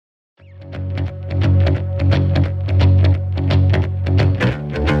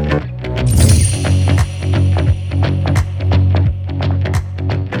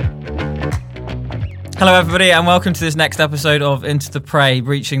Hello everybody and welcome to this next episode of Into the Prey,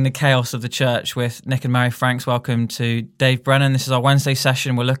 Breaching the Chaos of the Church with Nick and Mary Franks. Welcome to Dave Brennan. This is our Wednesday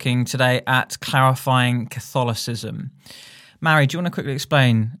session. We're looking today at clarifying Catholicism. Mary, do you want to quickly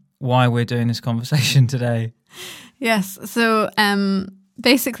explain why we're doing this conversation today? Yes, so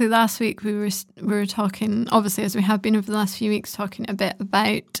basically last week we were talking, obviously as we have been over the last few weeks, talking a bit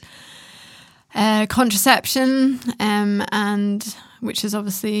about contraception, and which is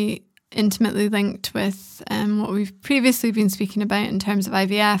obviously intimately linked with what we've previously been speaking about in terms of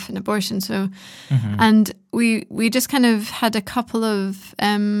IVF and abortion. So, and we just kind of had a couple of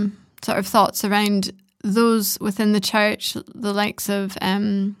sort of thoughts around those within the church, the likes of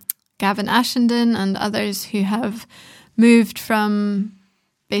Gavin Ashenden and others who have moved from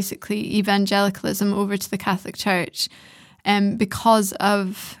basically evangelicalism over to the Catholic Church, because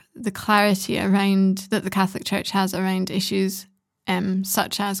of the clarity around that the Catholic Church has around issues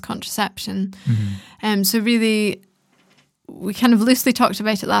such as contraception. So really, we kind of loosely talked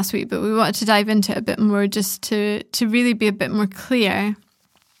about it last week, but we wanted to dive into it a bit more just to really be a bit more clear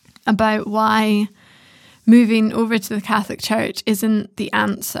about why moving over to the Catholic Church isn't the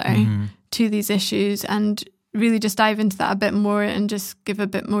answer to these issues, and really just dive into that a bit more and just give a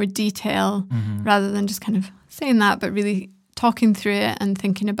bit more detail rather than just kind of saying that, but really talking through it and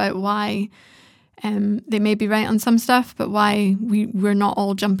thinking about why they may be right on some stuff, but why we're not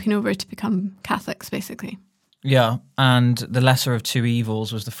all jumping over to become Catholics, basically. Yeah, and the lesser of two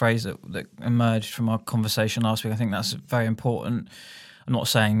evils was the phrase that emerged from our conversation last week. I think that's very important. I'm not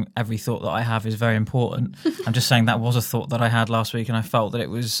saying every thought that I have is very important. I'm just saying that was a thought that I had last week and I felt that it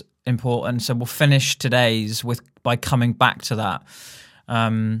was important. So we'll finish today's by coming back to that.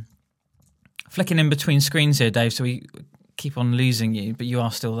 Flicking in between screens here, Dave, so we keep on losing you, but you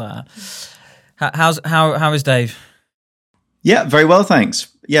are still there. How is Dave? Yeah, very well, thanks.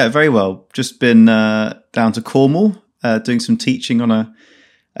 Yeah, very well. Just been down to Cornwall, doing some teaching on a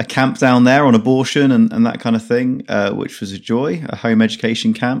camp down there on abortion and that kind of thing, which was a joy, a home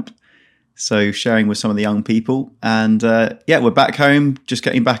education camp. So sharing with some of the young people. And we're back home, just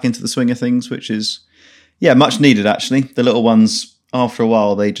getting back into the swing of things, which is, much needed, actually. The little ones, after a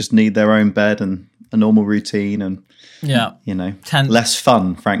while, they just need their own bed and a normal routine and, less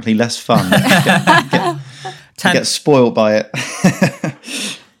fun, frankly, less fun. Get spoiled by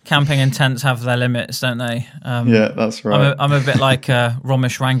it. Camping and tents have their limits, don't they? Yeah, that's right. I'm a bit like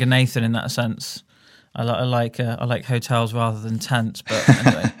Romesh Ranganathan in that sense. I like hotels rather than tents, but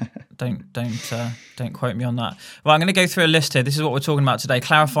anyway, don't quote me on that. Well, I'm going to go through a list here. This is what we're talking about today: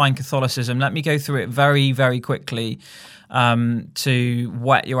 clarifying Catholicism. Let me go through it very, very quickly to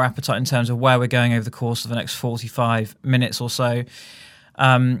whet your appetite in terms of where we're going over the course of the next 45 minutes or so.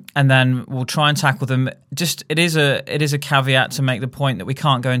 And then we'll try and tackle them. Just it is a caveat to make the point that we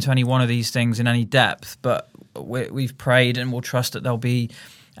can't go into any one of these things in any depth, but we've prayed and we'll trust that there'll be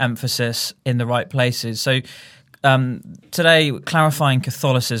emphasis in the right places. So today, clarifying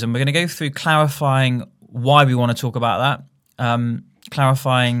Catholicism. We're going to go through clarifying why we want to talk about that,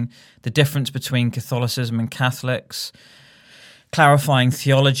 clarifying the difference between Catholicism and Catholics, clarifying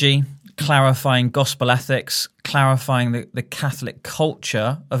theology, clarifying gospel ethics, clarifying the Catholic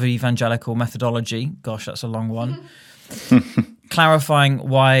culture of evangelical methodology. Gosh, that's a long one. Clarifying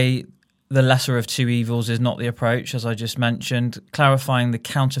why the lesser of two evils is not the approach, as I just mentioned. Clarifying the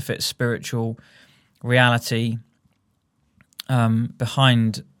counterfeit spiritual reality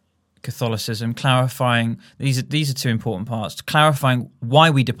behind Catholicism. Clarifying, these are two important parts. Clarifying why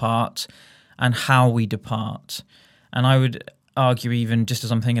we depart and how we depart. And I would argue, even just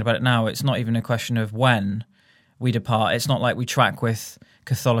as I'm thinking about it now, it's not even a question of when we depart. It's not like we track with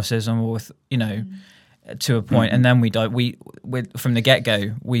Catholicism or with, to a point and then we die. We from the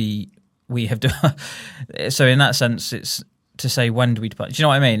get-go, we have done. So in that sense, it's to say when do we depart. Do you know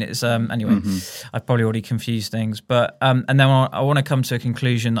what I mean? It's anyway. I've probably already confused things, but and then I want to come to a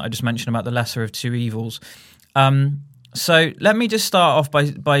conclusion that I just mentioned about the lesser of two evils. So let me just start off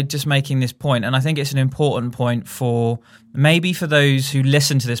by just making this point, and I think it's an important point for those who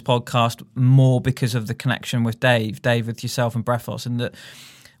listen to this podcast more because of the connection with Dave, with yourself and Brephos, and that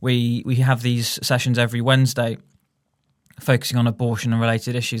we have these sessions every Wednesday focusing on abortion and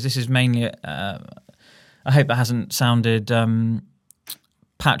related issues. This is mainly, I hope that hasn't sounded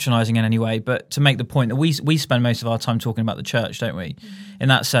patronising in any way, but to make the point that we spend most of our time talking about the church, don't we? In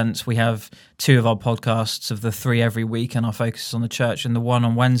that sense, we have two of our podcasts of the three every week, and our focus is on the church, and the one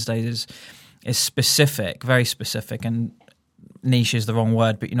on Wednesdays is specific, very specific, and niche is the wrong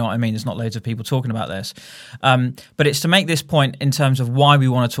word, but you know what I mean. There's not loads of people talking about this. But it's to make this point in terms of why we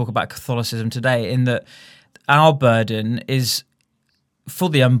want to talk about Catholicism today, in that our burden is for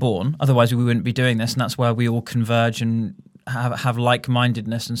the unborn. Otherwise, we wouldn't be doing this, and that's where we all converge and have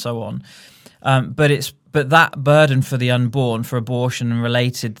like-mindedness and so on. But that burden for the unborn, for abortion and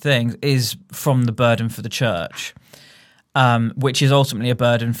related things, is from the burden for the church, which is ultimately a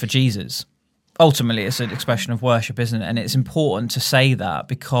burden for Jesus. Ultimately, it's an expression of worship, isn't it? And it's important to say that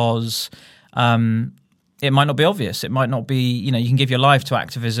because it might not be obvious. It might not be, you can give your life to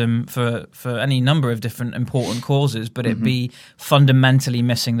activism for any number of different important causes, but it'd be fundamentally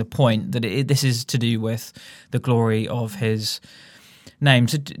missing the point that this is to do with the glory of his name.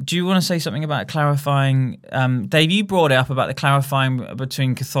 So do you want to say something about clarifying? Dave, you brought it up about the clarifying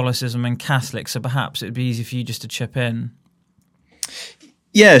between Catholicism and Catholics, so perhaps it'd be easy for you just to chip in.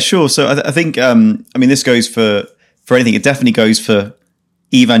 Yeah, sure. So I think, this goes for anything. It definitely goes for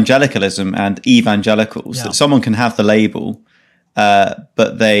evangelicalism and evangelicals, that someone can have the label,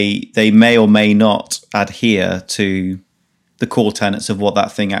 but they may or may not adhere to the core tenets of what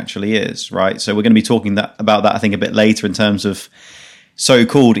that thing actually is, right? So we're going to be talking about that, I think, a bit later in terms of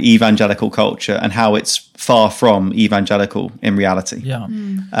so-called evangelical culture and how it's far from evangelical in reality. Yeah.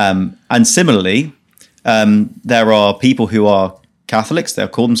 And similarly, there are people who are Catholics, they'll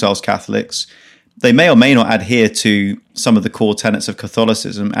call themselves Catholics. They may or may not adhere to some of the core tenets of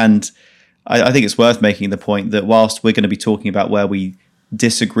Catholicism. And I think it's worth making the point that whilst we're going to be talking about where we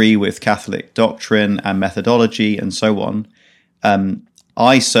disagree with Catholic doctrine and methodology and so on,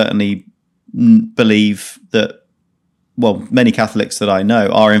 I certainly believe that, many Catholics that I know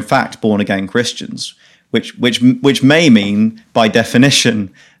are in fact born-again Christians, which may mean, by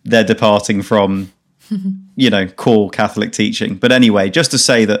definition, they're departing from core Catholic teaching. But anyway, just to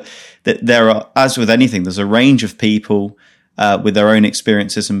say that there are, as with anything, there's a range of people with their own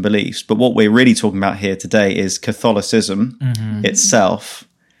experiences and beliefs. But what we're really talking about here today is Catholicism itself,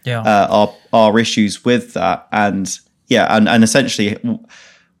 our issues with that, and essentially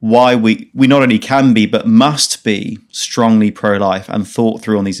why we not only can be but must be strongly pro-life and thought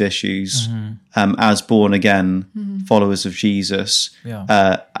through on these issues as born again followers of Jesus,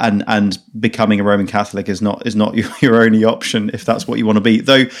 and becoming a Roman Catholic is not your only option if that's what you want to be.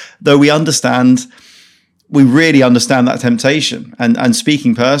 Though we really understand that temptation. And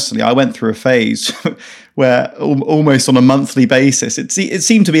speaking personally, I went through a phase where almost on a monthly basis, it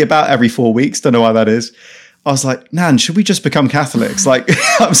seemed to be about every 4 weeks. Don't know why that is. I was like, Nan, should we just become Catholics? Like,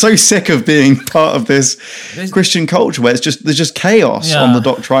 I'm so sick of being part of this Christian culture where there's just chaos on the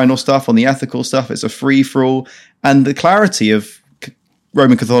doctrinal stuff, on the ethical stuff. It's a free-for-all. And the clarity of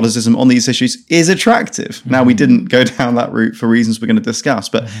Roman Catholicism on these issues is attractive. Now, we didn't go down that route for reasons we're going to discuss,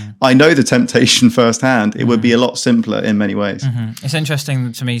 but I know the temptation firsthand. It would be a lot simpler in many ways. It's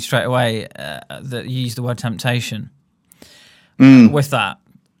interesting to me straight away that you use the word temptation with that.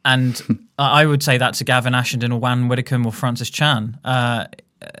 And I would say that to Gavin Ashenden or Juan Widdicombe or Francis Chan.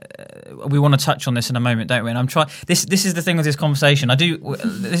 We want to touch on this in a moment, don't we? And I'm trying. This is the thing with this conversation.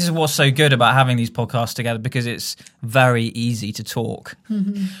 This is what's so good about having these podcasts together, because it's very easy to talk.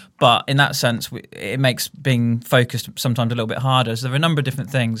 But in that sense, it makes being focused sometimes a little bit harder. So there are a number of different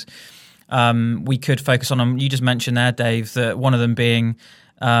things we could focus on. You just mentioned there, Dave, that one of them being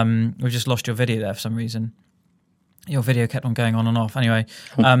we've just lost your video there for some reason. Your video kept on going on and off. Anyway,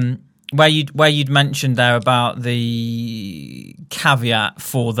 where you'd mentioned there about the caveat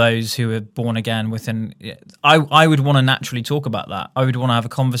for those who are born again within, I would want to naturally talk about that. I would want to have a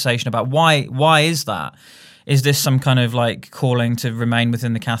conversation about why is that? Is this some kind of like calling to remain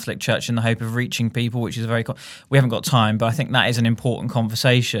within the Catholic Church in the hope of reaching people, which is we haven't got time, but I think that is an important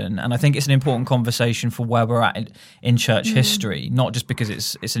conversation. And I think it's an important conversation for where we're at in church history, not just because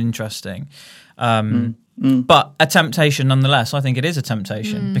it's interesting. But a temptation nonetheless. I think it is a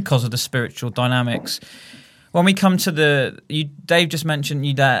temptation because of the spiritual dynamics. When we come to Dave just mentioned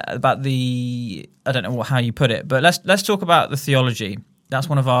you there about I don't know how you put it, but let's talk about the theology. That's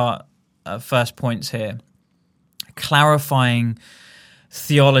one of our first points here. Clarifying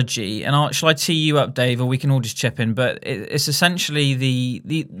theology, and shall I tee you up, Dave, or we can all just chip in? But it's essentially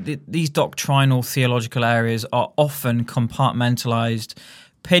these doctrinal theological areas are often compartmentalized,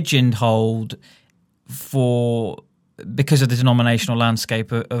 pigeonholed because of the denominational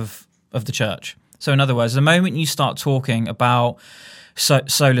landscape of the church. So, in other words, the moment you start talking about sola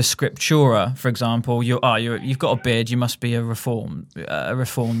scriptura, for example, you've got a beard, you must be a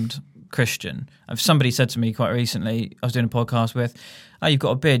reformed Christian. Somebody said to me quite recently, I was doing a podcast with, you've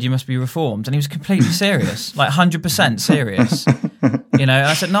got a beard, you must be reformed. And he was completely serious, like 100% serious. And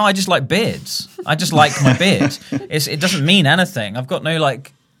I said, no, I just like beards. I just like my beard. It doesn't mean anything. I've got no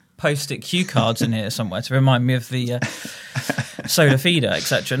like post-it cue cards in here somewhere to remind me of the solar feeder,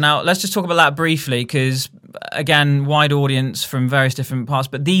 etc. Now, let's just talk about that briefly, because again, wide audience from various different parts,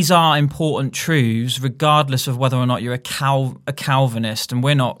 but these are important truths, regardless of whether or not you're a Calvinist, and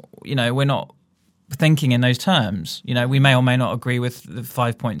we're not thinking in those terms. We may or may not agree with the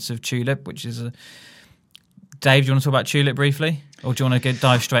 5 points of Tulip, which is a... Dave, do you want to talk about Tulip briefly? Or do you want to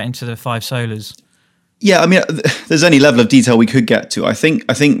dive straight into the 5 solas? Yeah, I mean, there's any level of detail we could get to. I think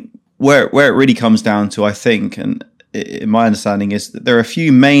where it really comes down to, and in my understanding, is that there are a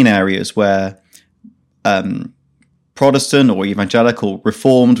few main areas where Protestant or evangelical,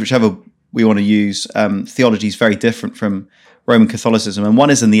 Reformed, whichever we want to use, theology is very different from Roman Catholicism. And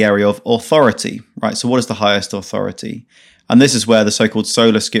one is in the area of authority, right? So what is the highest authority? And this is where the so-called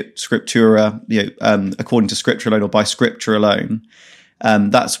sola scriptura, according to Scripture alone or by Scripture alone,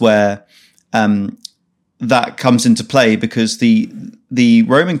 that's where that comes into play, because the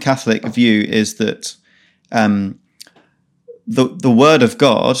Roman Catholic view is that the Word of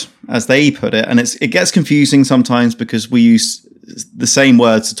God, as they put it, and it gets confusing sometimes because we use the same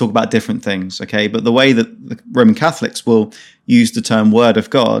words to talk about different things, okay? But the way that the Roman Catholics will use the term Word of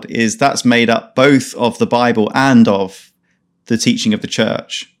God is that's made up both of the Bible and of the teaching of the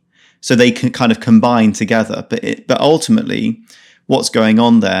church. So they can kind of combine together. But ultimately, what's going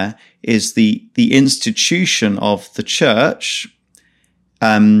on there is the institution of the church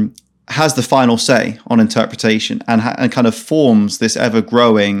has the final say on interpretation and kind of forms this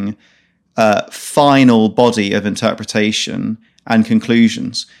ever-growing final body of interpretation and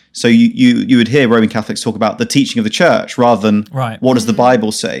conclusions. So you would hear Roman Catholics talk about the teaching of the church rather than what does the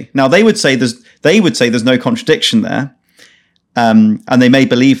Bible say. Now they would say there's no contradiction there, and they may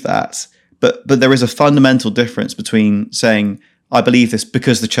believe that, but there is a fundamental difference between saying I believe this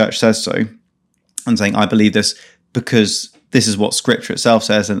because the church says so, and saying I believe this because this is what Scripture itself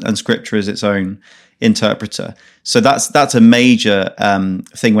says, and Scripture is its own interpreter. So that's a major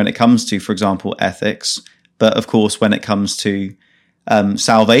thing when it comes to, for example, ethics. But of course, when it comes to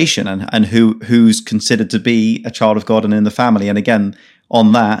salvation and who's considered to be a child of God and in the family, and again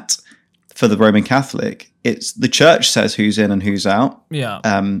on that, for the Roman Catholic, it's the church says who's in and who's out. Yeah.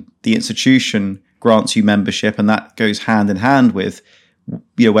 The institution grants you membership, and that goes hand in hand with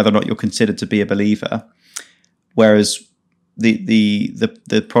whether or not you're considered to be a believer. Whereas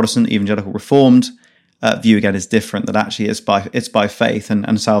the Protestant, evangelical, Reformed view again is different. That actually it's by faith,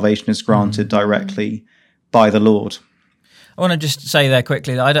 and salvation is granted directly by the Lord. I want to just say there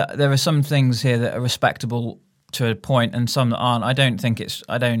quickly that there are some things here that are respectable to a point, and some that aren't. I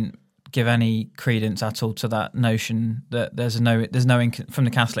don't give any credence at all to that notion that from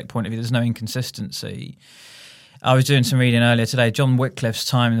the Catholic point of view, there's no inconsistency. I was doing some reading earlier today. John Wycliffe's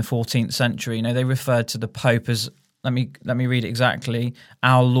time in the 14th century, they referred to the Pope as, let me read it exactly,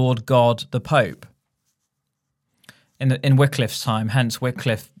 our Lord God the Pope. In Wycliffe's time, hence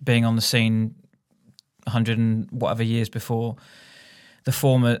Wycliffe being on the scene 100 and whatever years before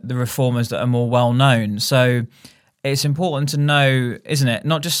the reformers that are more well known. So it's important to know, isn't it,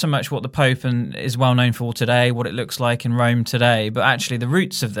 not just so much what the Pope is well known for today, what it looks like in Rome today, but actually the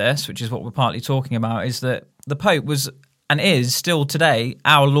roots of this, which is what we're partly talking about, is that the Pope was and is still today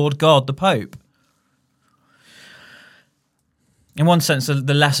our Lord God the Pope. In one sense,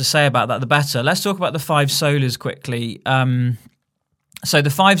 the less I say about that, the better. Let's talk about the 5 solas quickly. So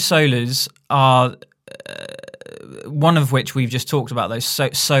the 5 solas are, one of which we've just talked about, those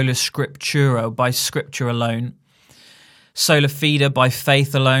sola scriptura, by Scripture alone, sola fide, by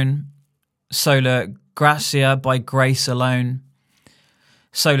faith alone, sola gratia, by grace alone,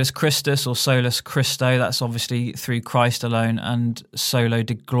 solus Christus or solus Christo, that's obviously through Christ alone, and solo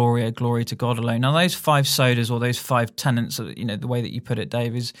de gloria, glory to God alone. Now those 5 solas, or those 5 tenets, the way that you put it,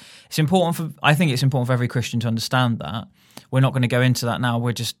 Dave, I think it's important for every Christian to understand that. We're not going to go into that now,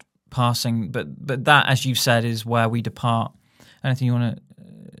 we're just passing, but that, as you've said, is where we depart. Anything you want to...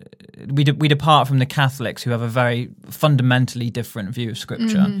 We depart from the Catholics, who have a very fundamentally different view of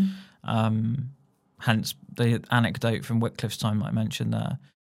Scripture. Hence the anecdote from Wycliffe's time that I mentioned there.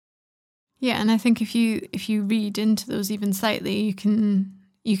 Yeah, and I think if you read into those even slightly,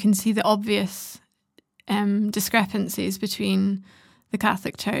 you can see the obvious discrepancies between the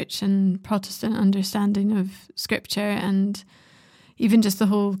Catholic Church and Protestant understanding of Scripture, and even just the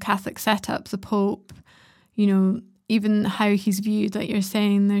whole Catholic setup, the Pope, even how he's viewed, like you're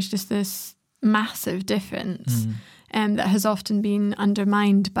saying, there's just this massive difference that has often been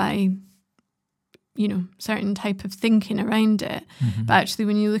undermined by, certain type of thinking around it. Mm-hmm. But actually,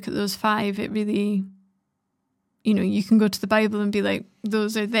 when you look at those 5, it really, you can go to the Bible and be like,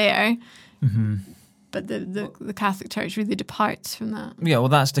 those are there. Mm-hmm. but the Catholic Church really departs from that. Yeah, well,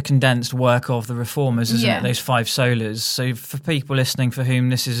 that's the condensed work of the Reformers, isn't it? Those 5 solas. So for people listening for whom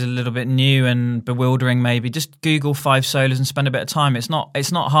this is a little bit new and bewildering, maybe just Google 5 solas and spend a bit of time. It's not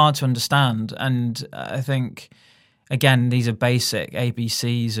hard to understand, and I think, again, these are basic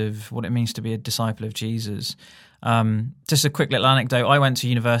ABCs of what it means to be a disciple of Jesus. Just a quick little anecdote. I went to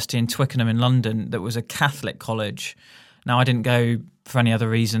university in Twickenham in London that was a Catholic college. Now, I didn't go for any other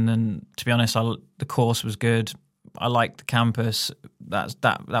reason than, to be honest, the course was good. I liked the campus. That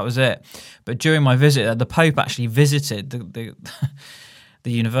was it. But during my visit, the Pope actually visited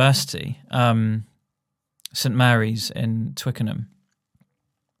the university, St Mary's in Twickenham.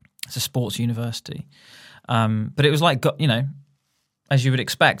 It's a sports university. But it was like, as you would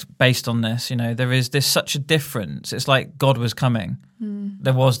expect, based on this, there's such a difference. It's like God was coming.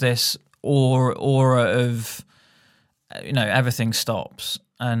 There was this aura of, everything stops.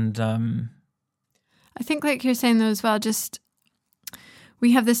 And I think, like you're saying though as well, just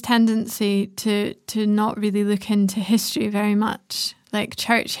we have this tendency to not really look into history very much, like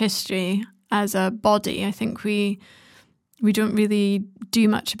church history as a body. I think we don't really do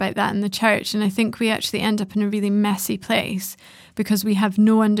much about that in the church. And I think we actually end up in a really messy place because we have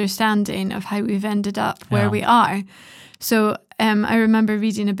no understanding of how we've ended up where we are. So I remember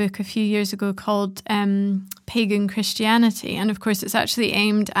reading a book a few years ago called Pagan Christianity. And of course, it's actually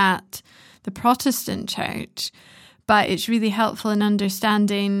aimed at the Protestant church, but it's really helpful in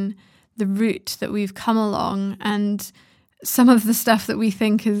understanding the route that we've come along. And some of the stuff that we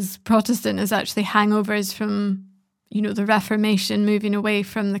think is Protestant is actually hangovers from the Reformation, moving away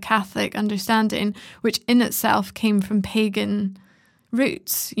from the Catholic understanding, which in itself came from pagan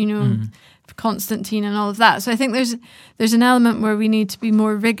roots, Constantine and all of that. So I think there's an element where we need to be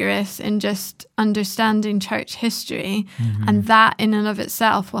more rigorous in just understanding church history, and that in and of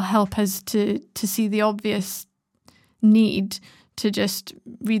itself will help us to see the obvious need to just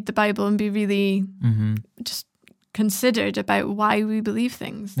read the Bible and be really just considered about why we believe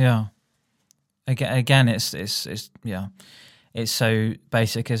things. Yeah. Again, it's so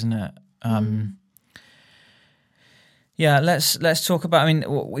basic, isn't it? Yeah, let's talk about. I mean,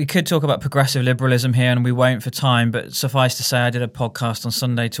 we could talk about progressive liberalism here, and we won't for time. But suffice to say, I did a podcast on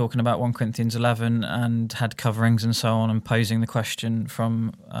Sunday talking about 1 Corinthians 11 and had coverings and so on, and posing the question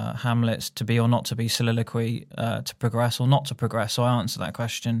from Hamlet's "to be or not to be" soliloquy, to progress or not to progress. So I answered that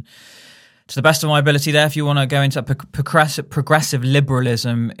question to the best of my ability. There, if you want to go into progressive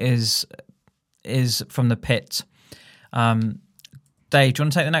liberalism, is from the pit. Dave, do you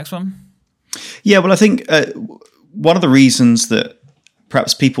want to take the next one? Yeah, well, I think one of the reasons that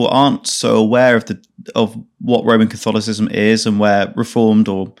perhaps people aren't so aware of what Roman Catholicism is and where Reformed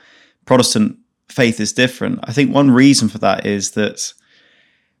or Protestant faith is different, I think one reason for that is that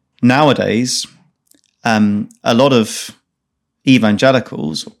nowadays a lot of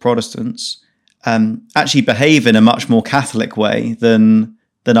evangelicals or Protestants actually behave in a much more Catholic way than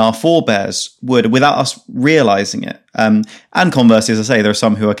our forebears would, without us realizing it. And conversely, as I say, there are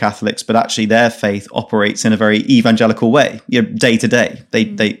some who are Catholics, but actually their faith operates in a very evangelical way, day to day.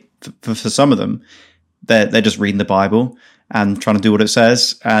 They for some of them, they're just reading the Bible and trying to do what it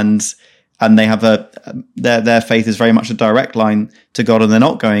says, and they have their faith is very much a direct line to God, and they're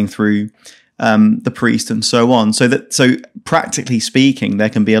not going through the priest and so on. So practically speaking, there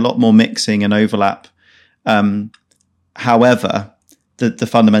can be a lot more mixing and overlap. However, the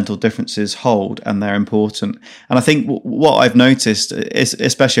fundamental differences hold, and they're important. And I think what I've noticed,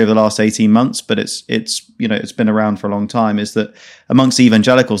 especially over the last 18 months, but it's been around for a long time, is that amongst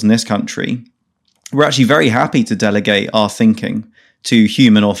evangelicals in this country, we're actually very happy to delegate our thinking to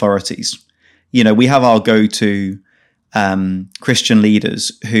human authorities. We have our go-to Christian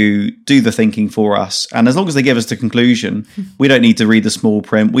leaders who do the thinking for us, and as long as they give us the conclusion, we don't need to read the small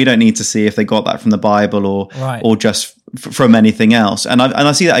print. We don't need to see if they got that from the Bible or just from anything else. And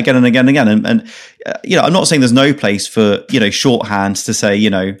I see that again and again and again. And I'm not saying there's no place for shorthands to say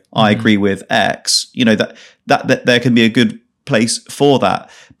I agree with X. That there can be a good place for that.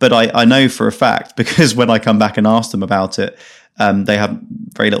 But I know for a fact, because when I come back and ask them about it, they have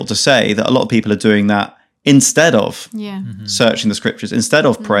very little to say, that a lot of people are doing that instead of searching the scriptures, instead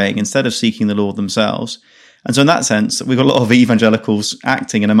of praying, instead of seeking the Lord themselves. And so in that sense, we've got a lot of evangelicals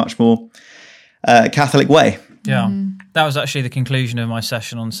acting in a much more Catholic way. Yeah, that was actually the conclusion of my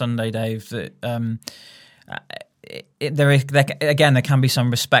session on Sunday, Dave, that there can be some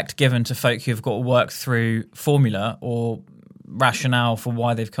respect given to folk who've got to work through formula or rationale for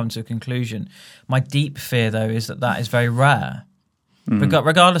why they've come to a conclusion. My deep fear, though, is that is very rare.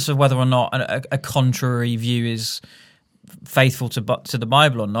 Regardless of whether or not a contrary view is faithful to the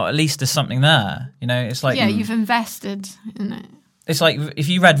Bible or not, at least there's something there. You know, it's like you've invested in it. It's like if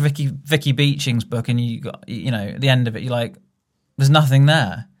you read Vicky Beeching's book and you got, you know, at the end of it, you're like, there's nothing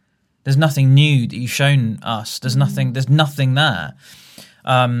there. There's nothing new that you've shown us. There's nothing there.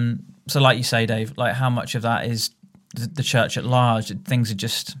 So like you say, Dave, like how much of that is the church at large? Things are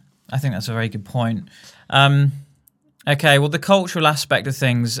just, I think that's a very good point. Okay, well, the cultural aspect of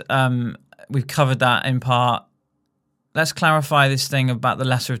things, we've covered that in part. Let's clarify this thing about the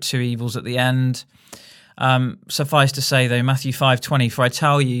lesser of two evils at the end. Suffice to say, though, Matthew 5:20, for I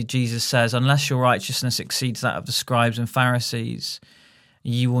tell you, Jesus says, unless your righteousness exceeds that of the scribes and Pharisees,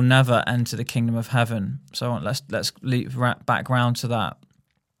 you will never enter the kingdom of heaven. So let's leap back round to that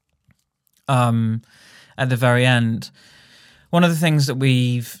at the very end. One of the things that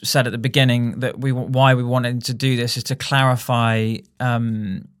we've said at the beginning that why we wanted to do this is to clarify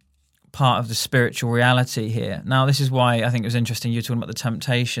part of the spiritual reality here. Now, this is why I think it was interesting you're talking about the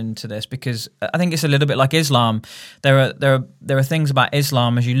temptation to this, because I think it's a little bit like Islam. There are things about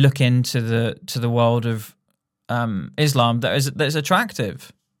Islam as you look into the world of Islam that is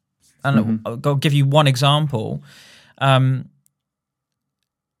attractive. And I'll give you one example.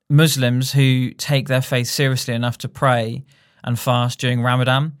 Muslims who take their faith seriously enough to pray and fast during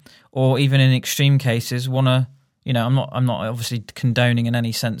Ramadan, or even in extreme cases want to, you know, I'm not obviously condoning in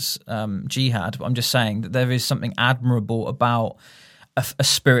any sense jihad, but I'm just saying that there is something admirable about a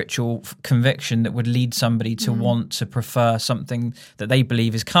spiritual conviction that would lead somebody to want to prefer something that they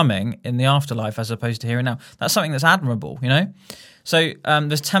believe is coming in the afterlife as opposed to here and now. That's something that's admirable, you know? So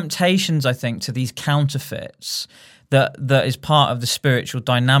there's temptations, I think, to these counterfeits that is part of the spiritual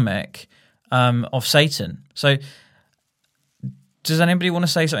dynamic of Satan. So does anybody want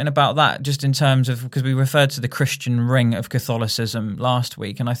to say something about that, just in terms of, because we referred to the Christian ring of Catholicism last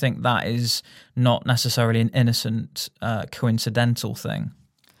week, and I think that is not necessarily an innocent, coincidental thing.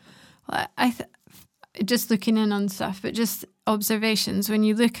 Well, just looking in on stuff, but just observations. When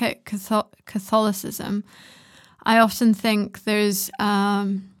you look at Catholicism, I often think there's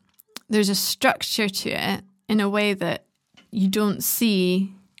a structure to it in a way that you don't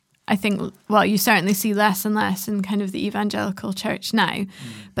see. I think, well, you certainly see less and less in kind of the evangelical church now,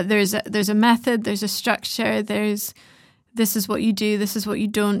 but there's a method, there's a structure, this is what you do, this is what you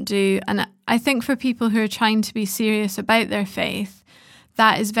don't do. And I think for people who are trying to be serious about their faith,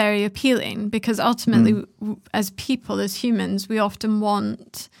 that is very appealing, because ultimately as people, as humans, we often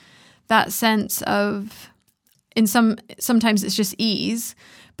want that sense of, sometimes it's just ease,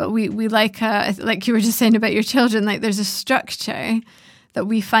 but we like you were just saying about your children, like there's a structure that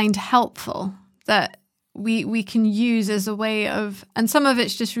we find helpful, that we can use as a way of, and some of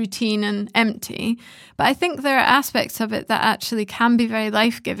it's just routine and empty, but I think there are aspects of it that actually can be very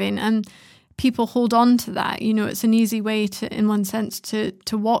life-giving, and people hold on to that. You know, it's an easy way to, in one sense, to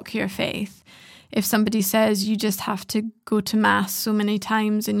walk your faith. If somebody says you just have to go to mass so many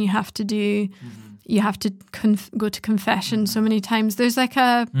times and you have to do, you have to go to confession so many times, there's like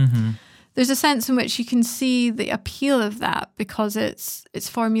a... There's a sense in which you can see the appeal of that because it's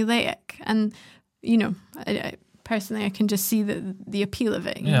formulaic, and you know, I personally can just see the appeal of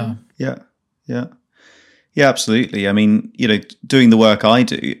it. You know? Yeah, absolutely. I mean, you know, doing the work I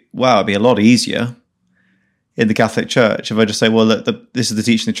do, wow, it'd be a lot easier in the Catholic Church if I just say, well, look, this is the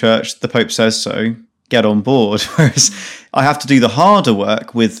teaching of the Church, the Pope says so, get on board. Whereas I have to do the harder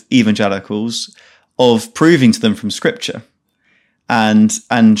work with evangelicals of proving to them from Scripture. And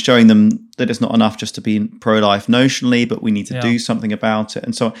showing them that it's not enough just to be pro-life notionally, but we need to do something about it.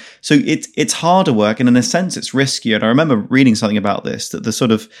 And so it's harder work, and in a sense, it's riskier. And I remember reading something about this, that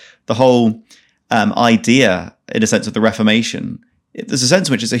the whole idea, in a sense, of the Reformation, there's a sense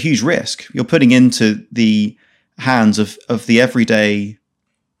in which it's a huge risk. You're putting into the hands of the everyday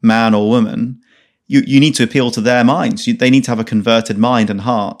man or woman. You need to appeal to their minds. They need to have a converted mind and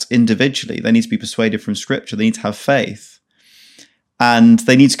heart individually. They need to be persuaded from Scripture. They need to have faith. And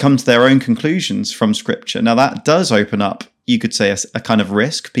they need to come to their own conclusions from Scripture. Now, that does open up, you could say, a kind of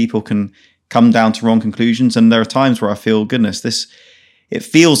risk. People can come down to wrong conclusions. And there are times where I feel, goodness, it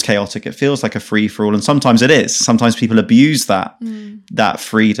feels chaotic. It feels like a free-for-all. And sometimes it is. Sometimes people abuse that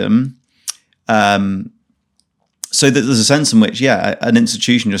freedom. So that there's a sense in which, an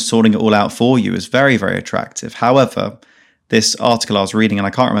institution just sorting it all out for you is very, very attractive. However, this article I was reading, and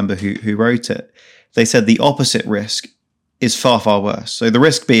I can't remember who wrote it, they said the opposite risk is far, far worse. So the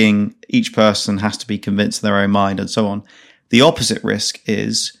risk being each person has to be convinced in their own mind and so on. The opposite risk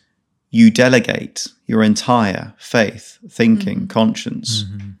is you delegate your entire faith, thinking, conscience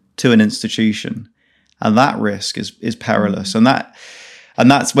to an institution. And that risk is perilous. And that, And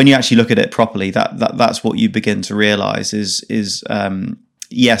that's when you actually look at it properly, that's what you begin to realize is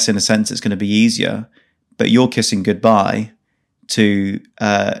yes, in a sense, it's going to be easier, but you're kissing goodbye to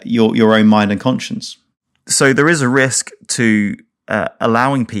your own mind and conscience. So there is a risk to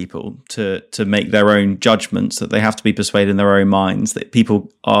allowing people to make their own judgments, that they have to be persuaded in their own minds, that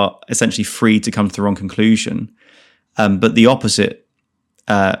people are essentially free to come to the wrong conclusion. But the opposite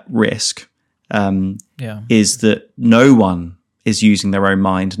risk is that no one is using their own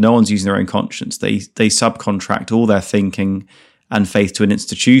mind, no one's using their own conscience. They subcontract all their thinking and faith to an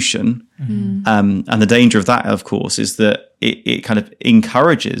institution. And the danger of that, of course, is that it kind of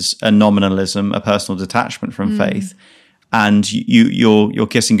encourages a nominalism, a personal detachment from faith, and you're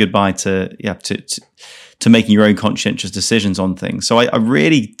kissing goodbye to making your own conscientious decisions on things. So I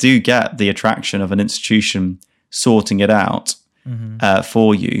really do get the attraction of an institution sorting it out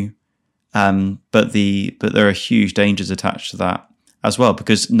for you, but there are huge dangers attached to that as well,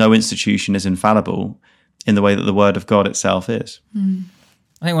 because no institution is infallible in the way that the Word of God itself is.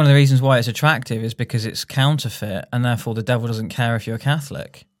 I think one of the reasons why it's attractive is because it's counterfeit, and therefore the devil doesn't care if you're a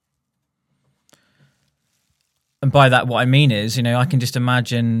Catholic. And by that, what I mean is, I can just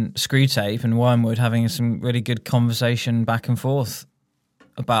imagine Screwtape and Wormwood having some really good conversation back and forth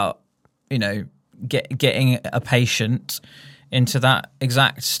about, getting a patient into that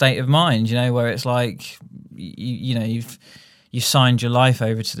exact state of mind, where it's like, you've signed your life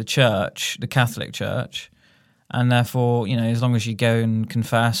over to the church, the Catholic Church, and therefore, as long as you go and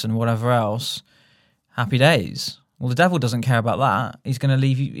confess and whatever else, happy days. Well, the devil doesn't care about that. He's going to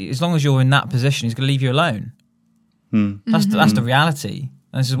leave you, as long as you're in that position, he's going to leave you alone. That's the reality.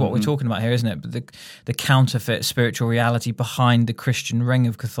 And this is what we're talking about here, isn't it? But the counterfeit spiritual reality behind the Christian ring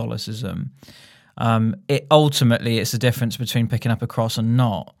of Catholicism. It's the difference between picking up a cross and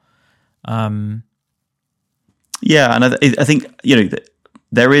not. Yeah, and I think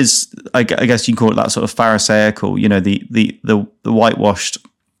there is, I guess you can call it that sort of Pharisaical, the whitewashed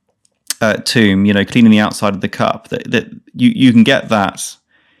tomb, cleaning the outside of the cup. That you can get that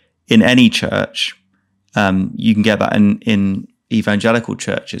in any church. You can get that in evangelical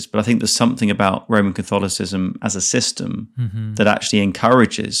churches, but I think there's something about Roman Catholicism as a system that actually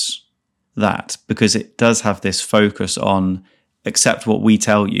encourages that, because it does have this focus on accept what we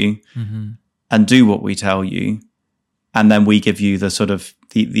tell you and do what we tell you, and then we give you the sort of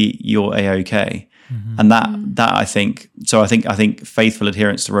your A-OK. And that I think faithful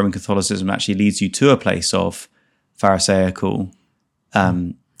adherence to Roman Catholicism actually leads you to a place of Pharisaical,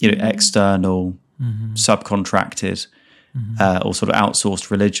 external, subcontracted, or sort of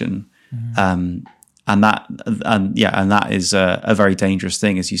outsourced religion. And that is a very dangerous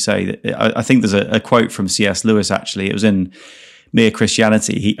thing, as you say. I think there's a quote from C.S. Lewis, actually. It was in Mere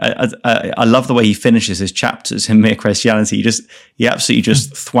Christianity. I love the way he finishes his chapters in Mere Christianity. He absolutely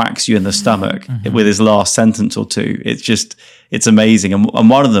just thwacks you in the stomach with his last sentence or two. It's amazing. And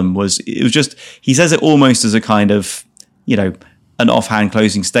one of them he says it almost as a kind of, an offhand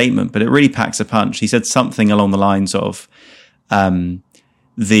closing statement, but it really packs a punch. He said something along the lines of, he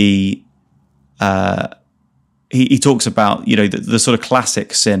talks about, the sort of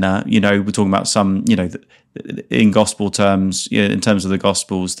classic sinner, we're talking about some, in gospel terms, in terms of the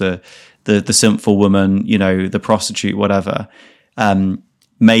gospels, the sinful woman, the prostitute, whatever,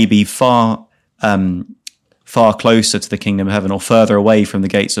 may be far closer to the kingdom of heaven or further away from the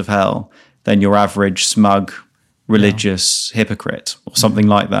gates of hell than your average smug religious hypocrite or something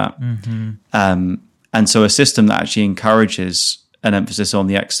like that. And so a system that actually encourages an emphasis on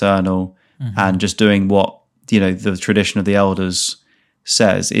the external and just doing what, the tradition of the elders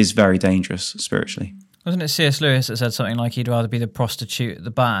says is very dangerous spiritually. Wasn't it C.S. Lewis that said something like he'd rather be the prostitute at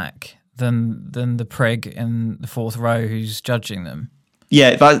the back than the prig in the fourth row who's judging them?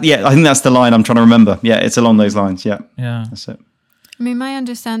 Yeah, I think that's the line I'm trying to remember. Yeah, it's along those lines. Yeah, that's it. I mean, my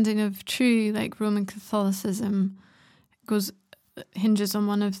understanding of true, Roman Catholicism hinges on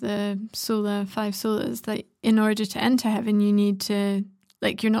one of the five solas, that in order to enter heaven, you need to,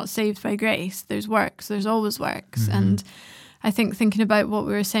 you're not saved by grace. There's works. There's always works. And I think thinking about what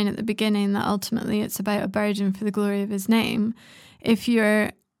we were saying at the beginning, that ultimately it's about a burden for the glory of his name. If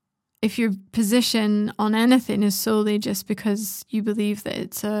your position on anything is solely just because you believe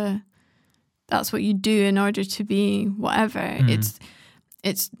that that's what you do in order to be whatever,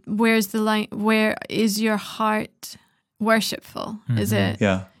 it's where's the line? Where is your heart worshipful? Is it?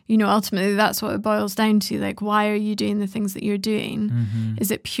 Yeah. Ultimately that's what it boils down to. Why are you doing the things that you're doing? Is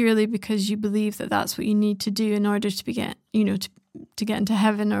it purely because you believe that that's what you need to do in order to get into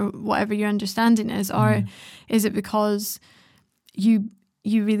heaven, or whatever your understanding is? Or is it because you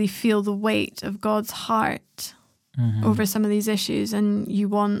really feel the weight of God's heart over some of these issues, and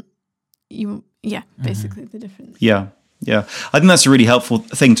basically the difference. Yeah. I think that's a really helpful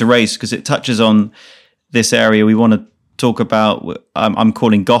thing to raise, because it touches on this area we want to talk about. I'm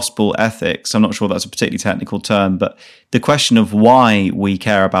calling gospel ethics. I'm not sure that's a particularly technical term, but the question of why we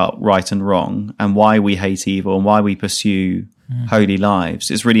care about right and wrong, and why we hate evil, and why we pursue holy lives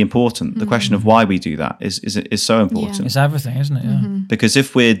is really important. The question of why we do that is so important. Yeah. It's everything, isn't it? Yeah. Because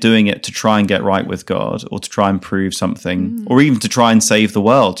if we're doing it to try and get right with God, or to try and prove something, or even to try and save the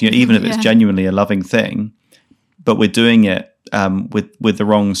world, even if it's genuinely a loving thing, but we're doing it with the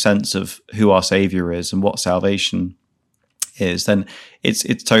wrong sense of who our Savior is and what salvation is, then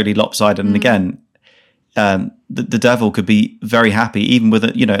it's totally lopsided. And again, the devil could be very happy even with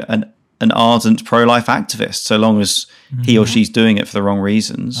an ardent pro-life activist, so long as he or she's doing it for the wrong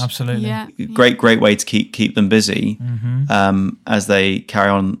reasons. Absolutely. Yeah. Great way to keep them busy as they carry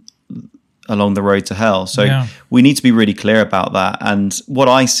on along the road to hell. So we need to be really clear about that. And what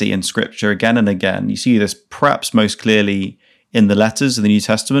I see in Scripture again and again, you see this perhaps most clearly in the letters of the New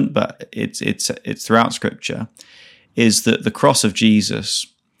Testament, but it's throughout Scripture, is that the cross of Jesus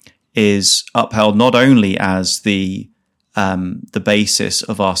is upheld not only as the basis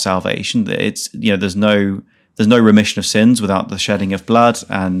of our salvation, that it's there's no remission of sins without the shedding of blood,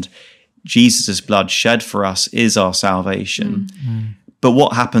 and Jesus' blood shed for us is our salvation. But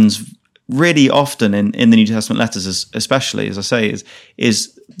what happens really often in the New Testament letters, especially, as I say,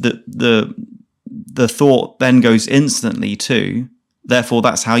 is that the thought then goes instantly to, therefore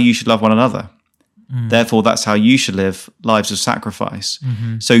that's how you should love one another. Therefore that's how you should live lives of sacrifice.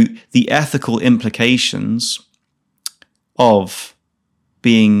 So the ethical implications of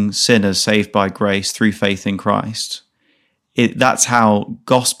being sinners saved by grace through faith in Christ, that's how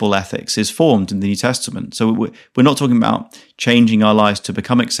gospel ethics is formed in the New Testament. So we're not talking about changing our lives to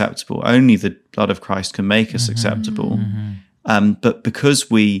become acceptable. Only the blood of Christ can make us acceptable. But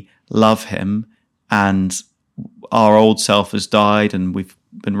because we love him and our old self has died and we've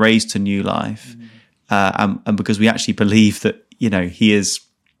been raised to new life, and because we actually believe that he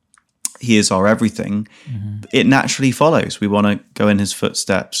is our everything, it naturally follows. We want to go in his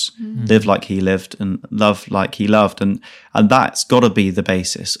footsteps, live like he lived, and love like he loved. And that's got to be the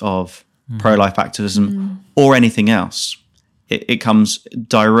basis of pro-life activism or anything else. It comes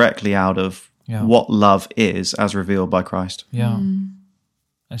directly out of what love is as revealed by Christ. Yeah.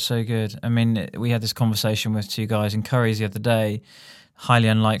 That's so good. I mean, we had this conversation with two guys in Curry's the other day. Highly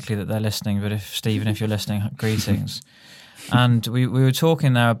unlikely that they're listening, but if you're listening, greetings. And we were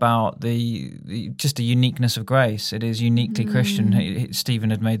talking there about the just the uniqueness of grace. It is uniquely Christian.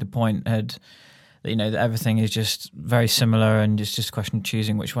 Stephen had made the point that everything is just very similar, and it's just a question of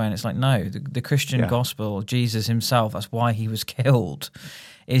choosing which way. And it's like, no, the Christian gospel, Jesus himself, that's why he was killed,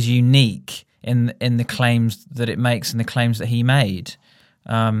 is unique in the claims that it makes and the claims that he made.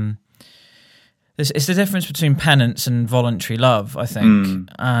 It's the difference between penance and voluntary love, I think.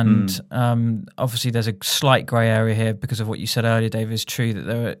 Obviously there's a slight grey area here because of what you said earlier, Dave. It's true that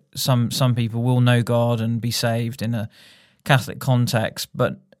there are some people will know God and be saved in a Catholic context,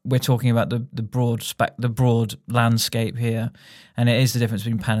 but we're talking about the broad landscape here, and it is the difference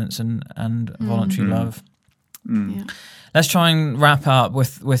between penance and voluntary love. Yeah. Let's try and wrap up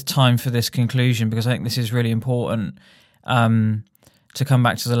with time for this conclusion, because I think this is really important. To come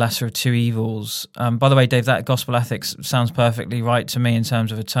back to the lesser of two evils. By the way, Dave, that gospel ethics sounds perfectly right to me in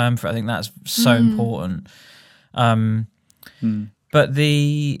terms of a term for it. I think that's so important. But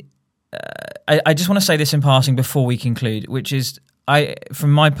I just want to say this in passing before we conclude, which is,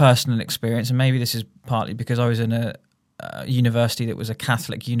 from my personal experience, and maybe this is partly because I was in a university that was a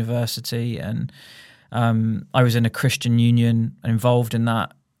Catholic university, and I was in a Christian union and involved in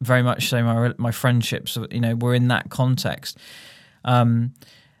that very much so. My friendships, were in that context.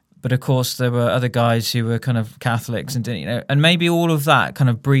 But of course there were other guys who were kind of Catholics, and and maybe all of that kind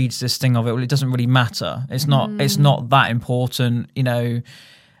of breeds this thing of it. Well, it doesn't really matter. It's not that important, And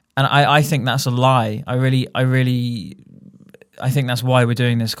I think that's a lie. I think that's why we're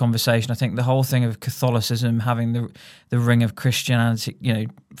doing this conversation. I think the whole thing of Catholicism having the ring of Christianity,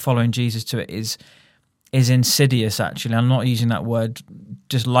 following Jesus to it is insidious. Actually, I'm not using that word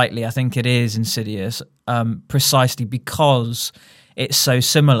just lightly. I think it is insidious, precisely because it's so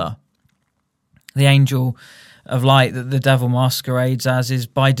similar. The angel of light that the devil masquerades as is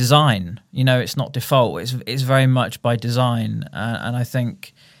by design. It's not default. It's very much by design, and I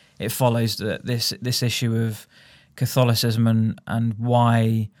think it follows that this issue of Catholicism and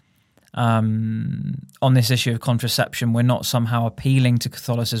why. On this issue of contraception, we're not somehow appealing to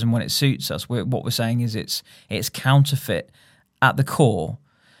Catholicism when it suits us. What we're saying is it's counterfeit at the core,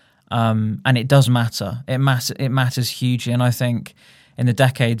 And it does matter. It matters hugely. And I think in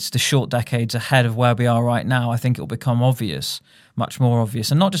the short decades ahead of where we are right now, I think it will become obvious, much more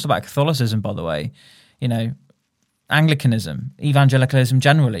obvious. And not just about Catholicism, by the way, Anglicanism, evangelicalism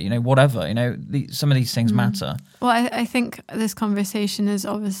generally, whatever, some of these things matter. Well, I think this conversation is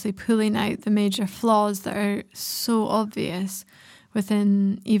obviously pulling out the major flaws that are so obvious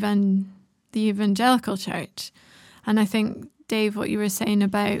within the evangelical church. And I think, Dave, what you were saying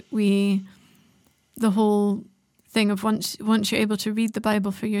about the whole thing of once you're able to read the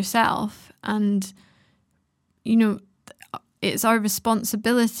Bible for yourself, and, it's our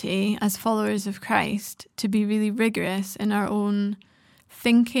responsibility as followers of Christ to be really rigorous in our own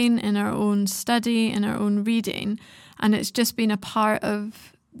thinking, in our own study, in our own reading. And it's just been a part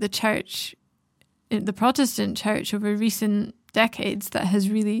of the church, the Protestant church, over recent decades that has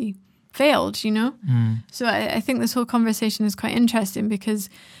really failed, So I think this whole conversation is quite interesting,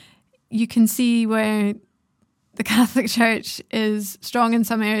 because you can see where the Catholic Church is strong in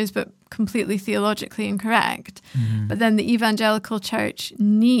some areas but completely theologically incorrect. But then the evangelical church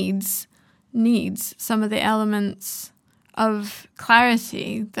needs some of the elements of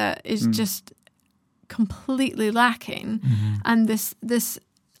clarity that is just completely lacking. And this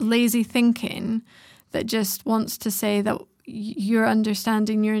lazy thinking that just wants to say that your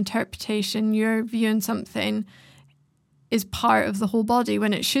understanding, your interpretation, your view on something is part of the whole body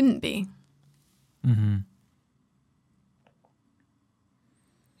when it shouldn't be.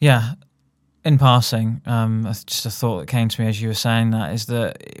 Yeah. In passing, just a thought that came to me as you were saying that is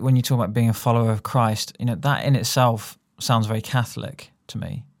that when you talk about being a follower of Christ, that in itself sounds very Catholic to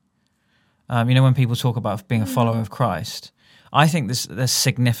me. When people talk about being a follower of Christ, I think there's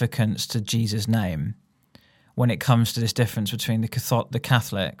significance to Jesus' name when it comes to this difference between the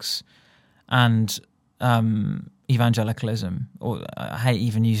Catholics and evangelicalism. Or I hate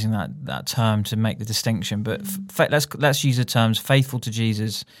even using that term to make the distinction, but let's use the terms faithful to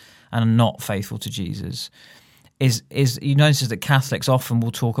Jesus and not faithful to Jesus. Is you notice that Catholics often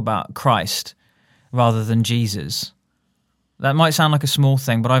will talk about Christ rather than Jesus. That might sound like a small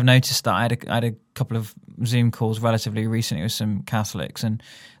thing, but I've noticed that I had a couple of Zoom calls relatively recently with some Catholics, and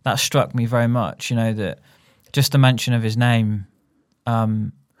that struck me very much. That just the mention of his name,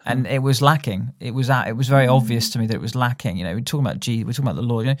 and it was lacking. It was very obvious to me that it was lacking. We're talking about Jesus, we're talking about the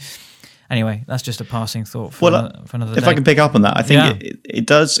Lord. Anyway, that's just a passing thought for another day. If I can pick up on that, I think it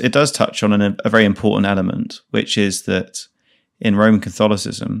does touch on a very important element, which is that in Roman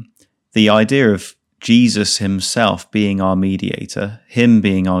Catholicism, the idea of Jesus himself being our mediator, him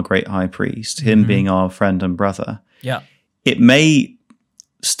being our great high priest, him being our friend and brother, it may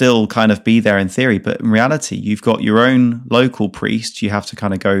still kind of be there in theory, but in reality, you've got your own local priest you have to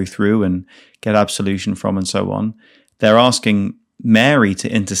kind of go through and get absolution from and so on. They're asking Mary to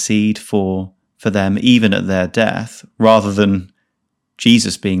intercede for them even at their death, rather than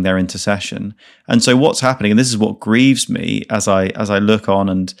Jesus being their intercession. And so what's happening, and this is what grieves me as I look on,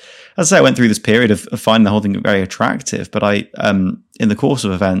 and as I say, I went through this period of finding the whole thing very attractive, but I in the course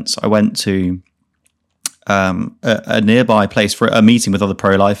of events, I went to a nearby place for a meeting with other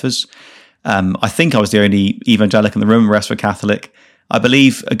pro-lifers. I think I was the only evangelical in the room, the rest were Catholic. I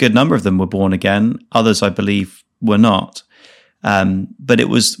believe a good number of them were born again. Others, I believe, were not. But it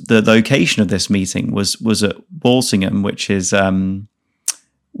was the location of this meeting was at Walsingham, which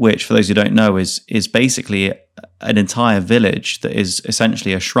for those who don't know is basically an entire village that is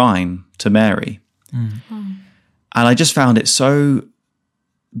essentially a shrine to Mary. And I just found it so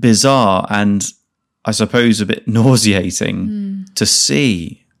bizarre and I suppose a bit nauseating to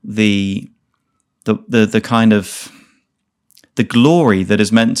see the kind of the glory that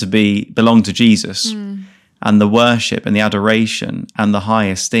is meant to belong to Jesus. And the worship and the adoration and the high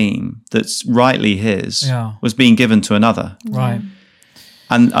esteem that's rightly his was being given to another. Right.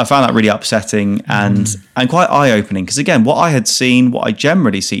 And I found that really upsetting and quite eye-opening, because again, what I had seen, what I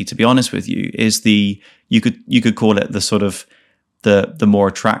generally see, to be honest with you, is you could call it the sort of the more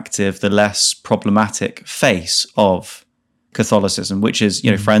attractive, the less problematic face of Catholicism, which is,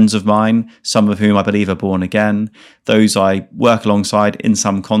 friends of mine, some of whom I believe are born again, those I work alongside in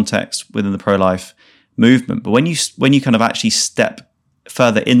some context within the pro-life movement. But when you kind of actually step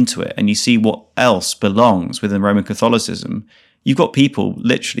further into it and you see what else belongs within Roman Catholicism, you've got people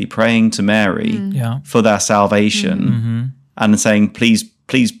literally praying to Mary for their salvation and saying, please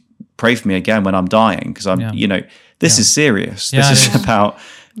pray for me again when I'm dying, because I'm, this is serious. This is about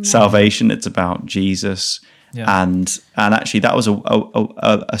salvation. It's about Jesus. And actually that was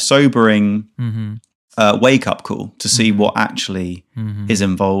a sobering wake up call to see what actually is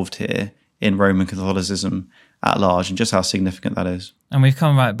involved here in Roman Catholicism at large, and just how significant that is. And we've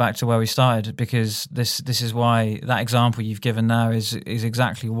come right back to where we started, because this is why that example you've given now is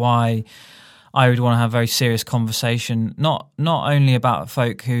exactly why I would want to have a very serious conversation, not only about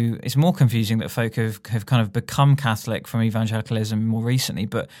folk who, it's more confusing that folk have kind of become Catholic from evangelicalism more recently,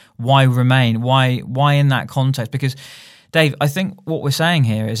 but why remain? Why in that context? Because, Dave, I think what we're saying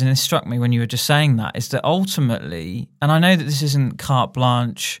here is, and it struck me when you were just saying that, is that ultimately, and I know that this isn't carte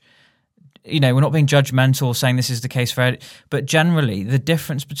blanche, we're not being judgmental or saying this is the case for it, but generally the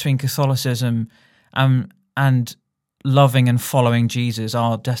difference between Catholicism and loving and following Jesus,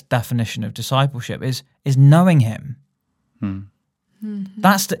 our definition of discipleship, is knowing him. Mm-hmm.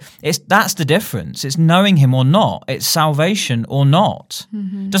 That's the difference. It's knowing him or not. It's salvation or not.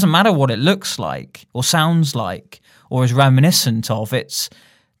 Mm-hmm. It doesn't matter what it looks like or sounds like or is reminiscent of. It's,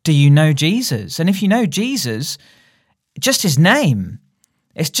 do you know Jesus? And if you know Jesus, just his name.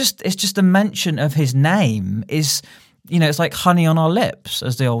 It's just the mention of his name is, it's like honey on our lips,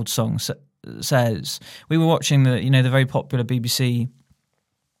 as the old song says. We were watching the very popular BBC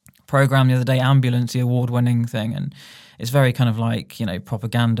program the other day, Ambulance, the award-winning thing, and it's very kind of like,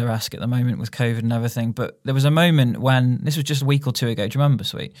 propaganda-esque at the moment with COVID and everything. But there was a moment when, this was just a week or two ago, do you remember,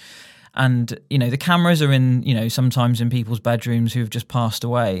 Sweet? And, the cameras are in, sometimes in people's bedrooms who've just passed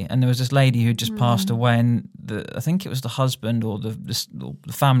away. And there was this lady who'd just passed away, and I think it was the husband or the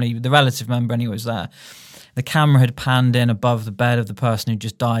family, the relative member anyway was there. The camera had panned in above the bed of the person who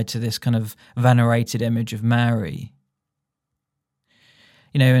just died to this kind of venerated image of Mary.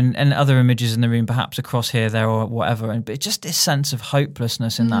 And other images in the room, perhaps across here, there, or whatever. But just this sense of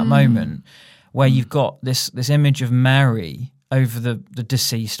hopelessness in that moment where you've got this image of Mary over the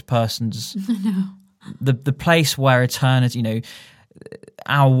deceased person's, the place where eternity,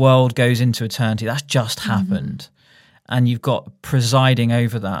 our world goes into eternity. That's just happened. And you've got presiding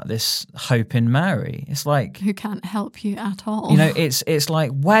over that, this hope in Mary. It's like, who can't help you at all. It's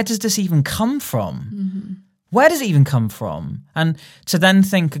like, where does this even come from? Mm-hmm. Where does it even come from? And to then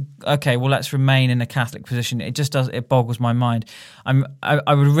think, okay, well, let's remain in a Catholic position. It boggles my mind.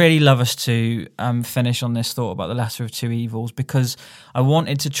 I would really love us to finish on this thought about the lesser of two evils, because I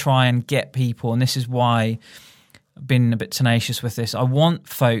wanted to try and get people, and this is why I've been a bit tenacious with this. I want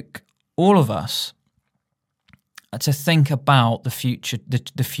folk, all of us, to think about the future,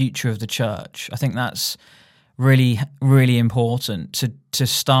 the future of the church. I think that's really, really important to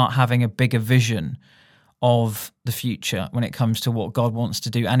start having a bigger vision of the future when it comes to what God wants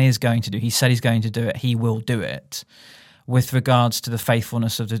to do and is going to do. He said he's going to do it. He will do it with regards to the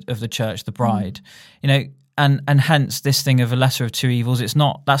faithfulness of the church, the bride. And hence this thing of a lesser of two evils. That's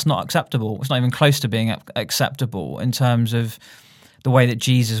not acceptable. It's not even close to being acceptable in terms of the way that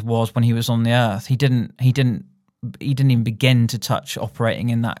Jesus was when he was on the earth. He didn't even begin to touch operating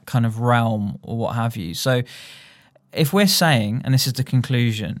in that kind of realm or what have you. So if we're saying, and this is the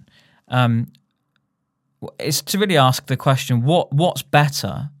conclusion, it's to really ask the question, what's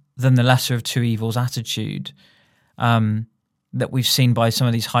better than the lesser of two evils attitude that we've seen by some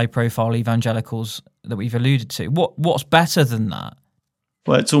of these high-profile evangelicals that we've alluded to? What's better than that?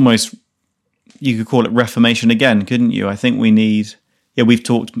 Well, it's almost, you could call it Reformation again, couldn't you? I think we need, we've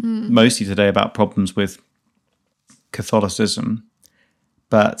talked mostly today about problems with Catholicism,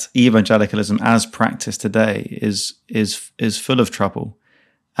 but evangelicalism as practiced today is full of trouble.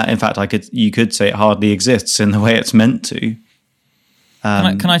 In fact, you could say it hardly exists in the way it's meant to.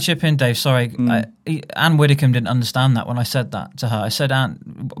 Can I chip in, Dave? Sorry, Anne Widdecombe didn't understand that when I said that to her. I said,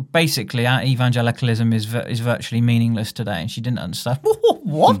 Anne, basically, our evangelicalism is virtually meaningless today, and she didn't understand.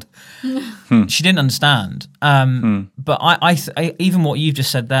 What? She didn't understand. But I even what you've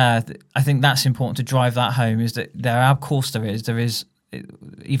just said there, I think that's important to drive that home. Is that of course there is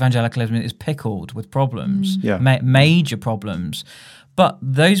evangelicalism is pickled with problems, major problems. But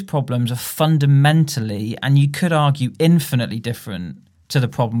those problems are fundamentally, and you could argue infinitely different to the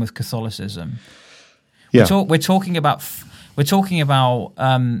problem with Catholicism. Yeah. We're talking about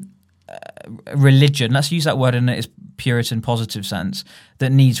religion. Let's use that word in its Puritan positive sense, that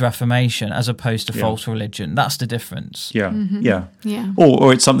needs reformation as opposed to false religion. That's the difference. Yeah, yeah.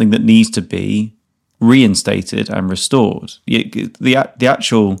 Or it's something that needs to be reinstated and restored. The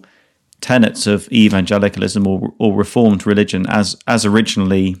actual tenets of evangelicalism or reformed religion as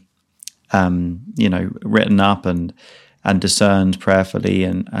originally written up and discerned prayerfully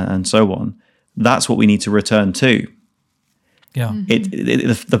and so on, that's what we need to return to.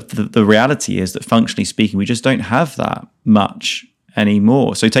 The reality is that, functionally speaking, we just don't have that much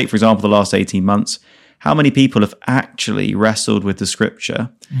anymore. So take, for example, the last 18 months, how many people have actually wrestled with the scripture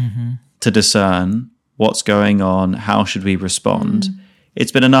to discern what's going on, how should we respond?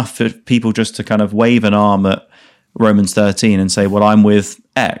 It's been enough for people just to kind of wave an arm at Romans 13 and say, well, I'm with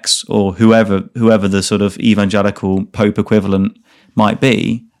X or whoever the sort of evangelical Pope equivalent might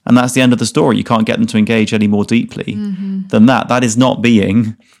be, and that's the end of the story. You can't get them to engage any more deeply than that. That is not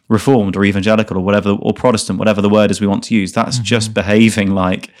being Reformed or evangelical or whatever, or Protestant, whatever the word is we want to use. That's just behaving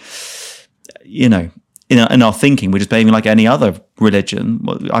like, in our thinking, we're just behaving like any other religion.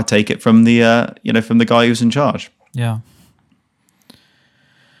 I take it from the from the guy who's in charge. Yeah.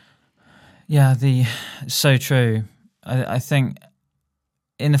 Yeah, so true. I think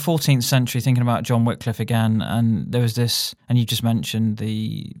in the 14th century, thinking about John Wycliffe again, and there was this, and you just mentioned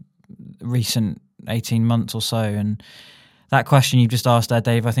the recent 18 months or so, and that question you just asked there,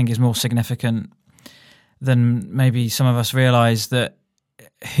 Dave, I think is more significant than maybe some of us realise, that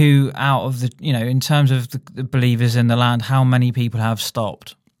who out of the, in terms of the believers in the land, how many people have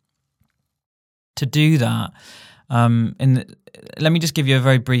stopped to do that? Let me just give you a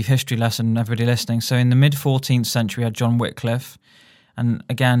very brief history lesson, everybody listening. So in the mid-14th century, we had John Wycliffe, and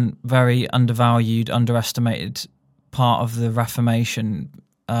again, very undervalued, underestimated part of the Reformation,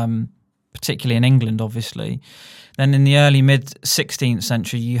 particularly in England, obviously. Then in the early mid-16th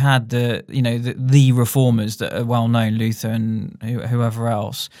century, you had the reformers that are well known, Luther and whoever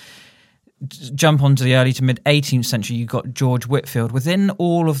else. Jump on to the early to mid-18th century, you got George Whitefield. Within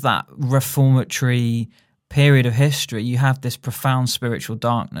all of that reformatory period of history, you have this profound spiritual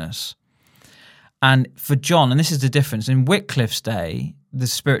darkness. And for John, and this is the difference, in Wycliffe's day, the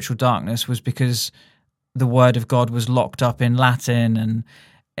spiritual darkness was because the word of God was locked up in Latin, and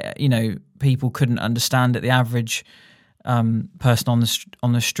people couldn't understand it. The average person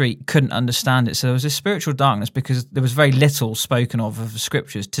on the street couldn't understand it. So there was this spiritual darkness because there was very little spoken of the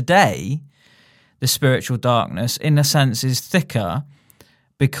scriptures. Today, the spiritual darkness, in a sense, is thicker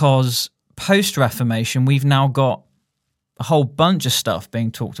because post-Reformation, we've now got a whole bunch of stuff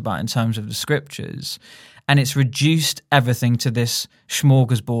being talked about in terms of the scriptures, and it's reduced everything to this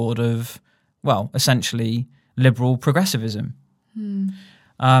smorgasbord of, well, essentially liberal progressivism.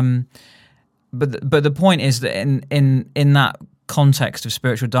 But the point is that in that context of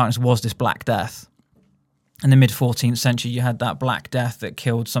spiritual darkness was this Black Death. In the mid-14th century, you had that Black Death that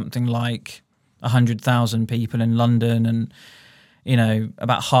killed something like 100,000 people in London, and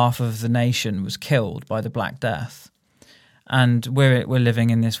about half of the nation was killed by the Black Death. And we're living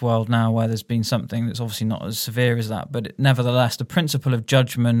in this world now where there's been something that's obviously not as severe as that, but nevertheless, the principle of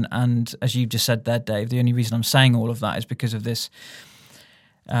judgment, and as you just said there, Dave, the only reason I'm saying all of that is because of this,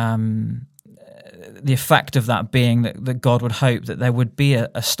 the effect of that being that God would hope that there would be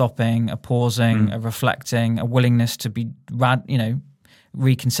a stopping, a pausing, a reflecting, a willingness to be,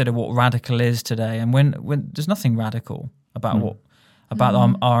 reconsider what radical is today. And when there's nothing radical about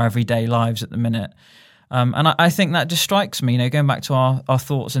our everyday lives at the minute. And I think that just strikes me, going back to our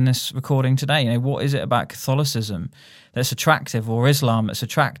thoughts in this recording today, what is it about Catholicism that's attractive, or Islam that's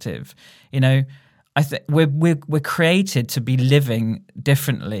attractive? I think we're created to be living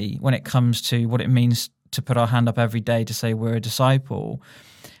differently when it comes to what it means to put our hand up every day to say we're a disciple,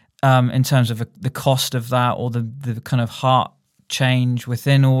 in terms of the cost of that, or the kind of heart change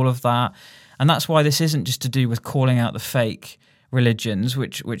within all of that. And that's why this isn't just to do with calling out the fake religions,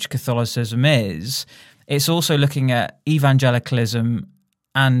 which Catholicism is. It's also looking at evangelicalism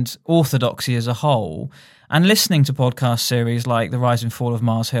and orthodoxy as a whole, and listening to podcast series like The Rise and Fall of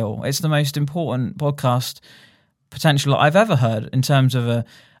Mars Hill. It's the most important podcast potential I've ever heard in terms of a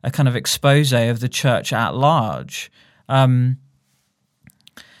kind of expose of the church at large. I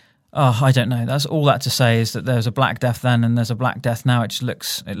don't know. That's all that to say is that there's a Black Death then and there's a Black Death now. It just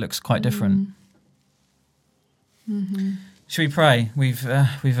looks quite different. Mm-hmm. Should we pray? We've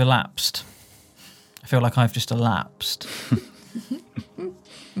elapsed. I feel like I've just elapsed.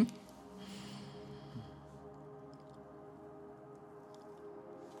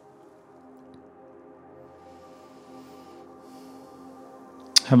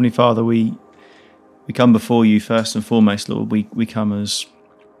 Heavenly Father, we come before you first and foremost, Lord. We come as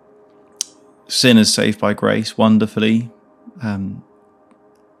sinners saved by grace, wonderfully,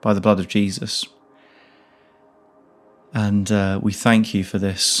 by the blood of Jesus. And we thank you for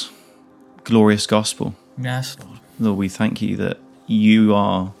this glorious gospel. Yes, Lord. Lord, we thank you that you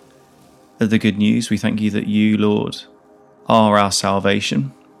are the good news. We thank you that you, Lord, are our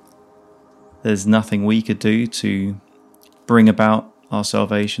salvation. There's nothing we could do to bring about our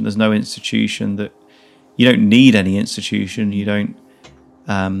salvation. There's no institution that you don't need any institution. You don't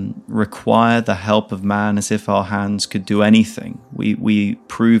require the help of man as if our hands could do anything. We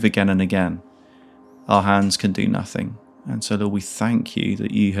prove again and again our hands can do nothing. And so, Lord, we thank you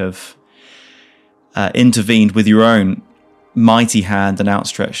that you have intervened with your own mighty hand and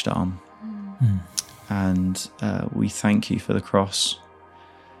outstretched arm. and we thank you for the cross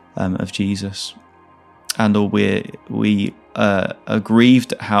of Jesus. And Lord, we are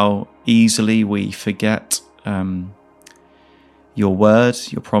grieved at how easily we forget your word,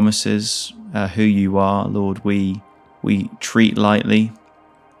 your promises, who you are. Lord, we treat lightly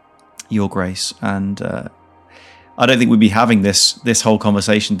your grace, and I don't think we'd be having this whole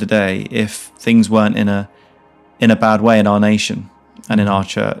conversation today if things weren't in a bad way in our nation and in our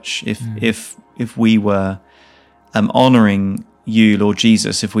church. If we were honouring you, Lord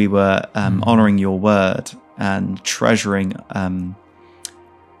Jesus, if we were honouring your word and treasuring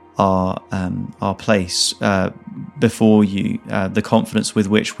our place before you, the confidence with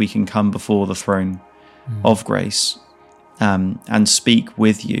which we can come before the throne of grace and speak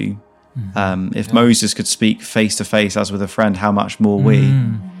with you. If Moses could speak face to face as with a friend, how much more we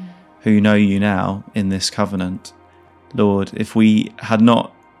who know you now in this covenant. Lord, if we had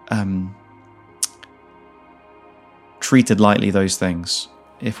not treated lightly those things,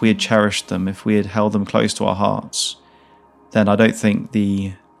 if we had cherished them, if we had held them close to our hearts, then I don't think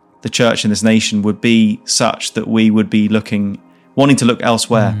the church in this nation would be such that we would be wanting to look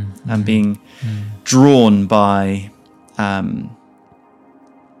elsewhere and being drawn by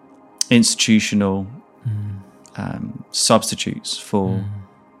institutional substitutes for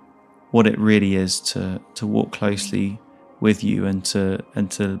what it really is to walk closely with you and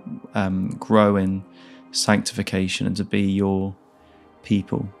to grow in sanctification and to be your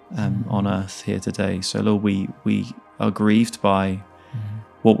people on earth here today. So Lord, we are grieved by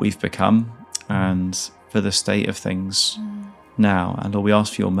what we've become and for the state of things now. And Lord, we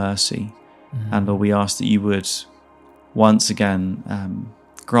ask for your mercy. And Lord, we ask that you would once again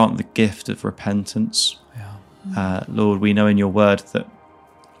grant the gift of repentance. Lord, we know in your word that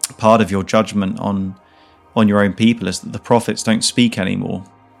part of your judgment on your own people is that the prophets don't speak anymore.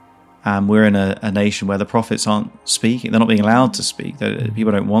 And we're in a nation where the prophets aren't speaking. They're not being allowed to speak.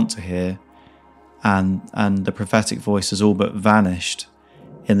 People don't want to hear. And the prophetic voice has all but vanished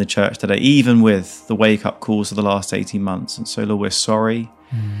in the church today, even with the wake-up calls of the last 18 months. And so, Lord, we're sorry.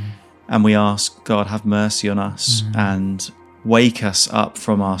 And we ask, God, have mercy on us and wake us up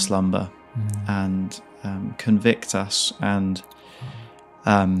from our slumber and convict us and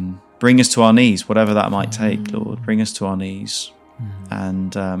bring us to our knees, whatever that might take, Lord. Bring us to our knees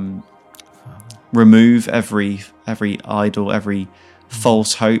and remove every idol, every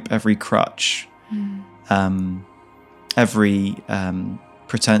false hope, every crutch, every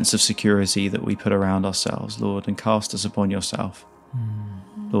pretense of security that we put around ourselves, Lord, and cast us upon yourself.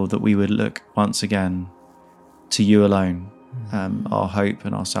 Lord, that we would look once again to you alone, our hope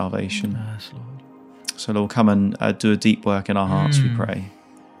and our salvation. Yes, Lord. So, Lord, come and do a deep work in our hearts, we pray,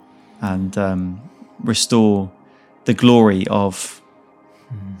 and restore the glory of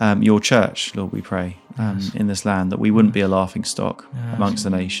your church, Lord, we pray, in this land, that we wouldn't be a laughing stock amongst the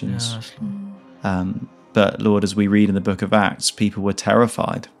nations. Yes, Lord. But, Lord, as we read in the book of Acts, people were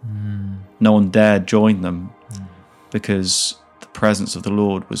terrified. No one dared join them because the presence of the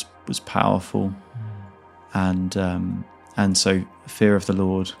Lord was powerful. And so fear of the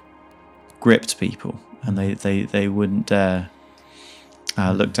Lord gripped people, and they wouldn't dare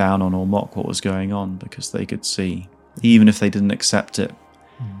look down on or mock what was going on, because they could see, even if they didn't accept it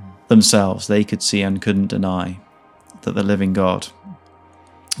themselves, they could see and couldn't deny that the living God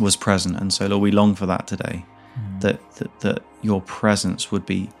was present. And so, Lord, we long for that today, that your presence would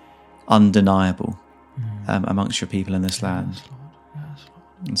be undeniable amongst your people in this land. Yes, Lord. Yes,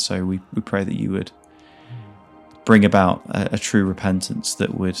 Lord. And so we pray that you would bring about a true repentance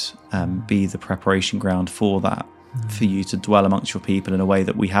that would be the preparation ground for that, for you to dwell amongst your people in a way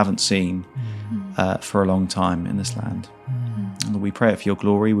that we haven't seen for a long time in this land. And we pray it for your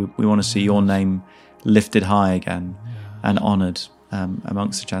glory. We want to see your name lifted high again and honoured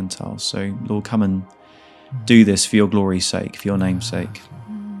amongst the Gentiles. So, Lord, come and do this for your glory's sake, for your name's sake.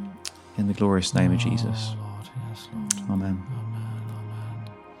 In the glorious name of Jesus. Lord. Yes, Lord. Amen.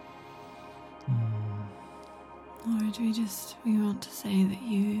 Lord, we want to say that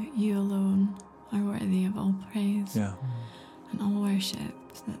you alone are worthy of all praise and all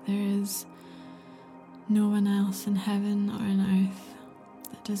worship, that there is no one else in heaven or on earth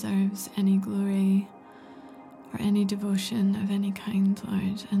that deserves any glory or any devotion of any kind,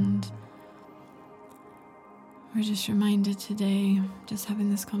 Lord. And we're just reminded today, just having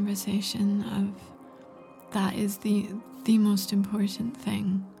this conversation, of that is the most important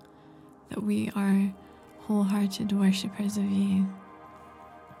thing, that we are wholehearted worshippers of you,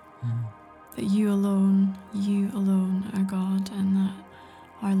 that you alone are God, and that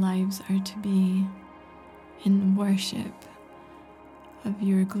our lives are to be in worship of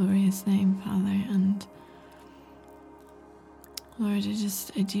your glorious name, Father. And Lord,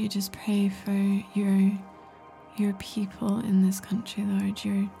 I do just pray for your people in this country, Lord,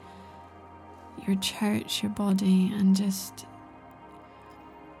 your church, your body, and just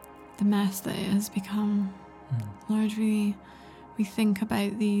the mess that it has become. Lord, we think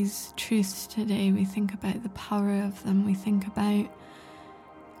about these truths today. We think about the power of them. We think about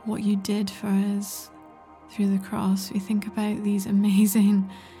what you did for us through the cross. We think about these amazing,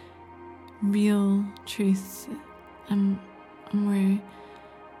 real truths, and we're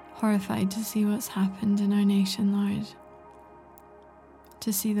horrified to see what's happened in our nation, Lord.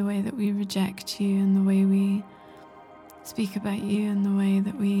 To see the way that we reject you, and the way we speak about you, and the way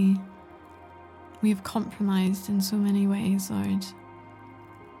that we've compromised in so many ways, Lord.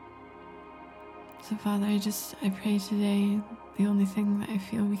 So Father, I pray today, the only thing that I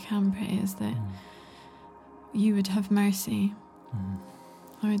feel we can pray is that you would have mercy.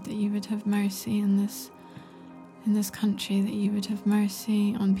 Lord, that you would have mercy in this country, that you would have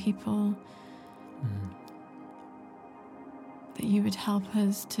mercy on people, that you would help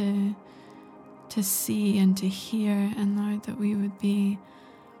us to see and to hear, and Lord, that we would be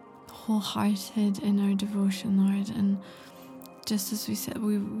wholehearted in our devotion, Lord. And just as we said,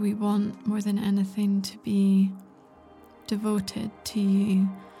 we want more than anything to be devoted to you,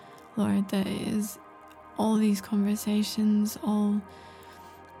 Lord, that it is all these conversations,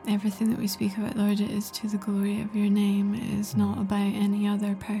 everything that we speak about, Lord, it is to the glory of your name. It is not about any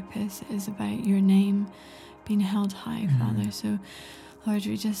other purpose. It is about your name being held high, Father. So Lord,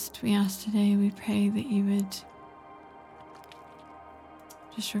 we ask today, we pray that you would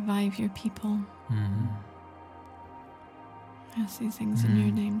just revive your people. I ask these things in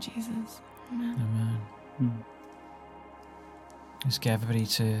your name, Jesus. Amen. Just get everybody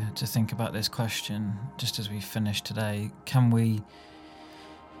to think about this question just as we finish today. Can we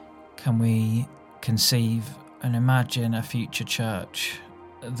conceive and imagine a future church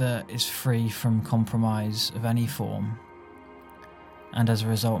that is free from compromise of any form, and as a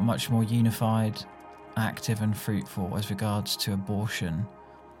result much more unified, active and fruitful as regards to abortion,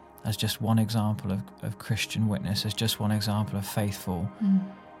 as just one example of Christian witness, as just one example of faithful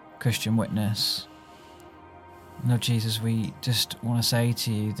Christian witness? Lord Jesus, we just want to say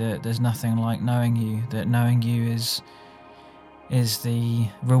to you that there's nothing like knowing you, that knowing you is the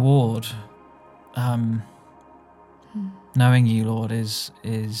reward. Knowing you, Lord, is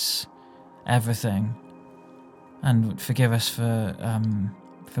everything. And forgive us for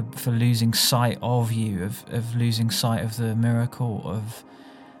losing sight of you, of losing sight of the miracle of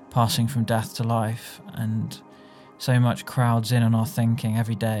passing from death to life. And so much crowds in on our thinking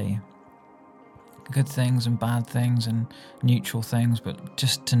every day. Good things and bad things and neutral things, but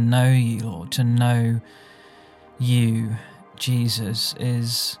just to know you, Lord, to know you, Jesus,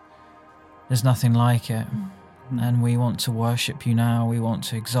 there's nothing like it. And we want to worship you now. We want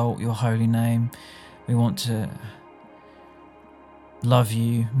to exalt your holy name. We want to love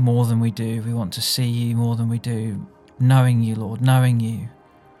you more than we do. We want to see you more than we do. Knowing you, Lord, knowing you.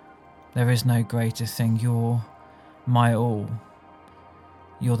 There is no greater thing. You're my all.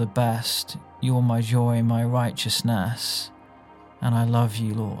 You're the best. You're my joy, my righteousness. And I love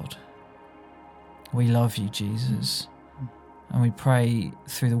you, Lord. We love you, Jesus. And we pray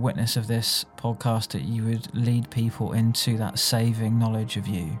through the witness of this podcast that you would lead people into that saving knowledge of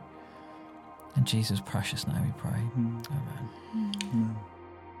you. In Jesus' precious name we pray. Amen. Amen.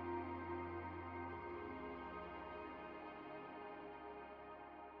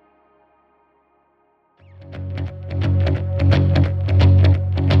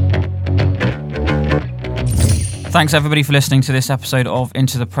 Thanks everybody for listening to this episode of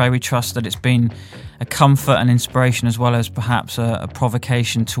Into the Prayer. We trust that it's been a comfort and inspiration, as well as perhaps a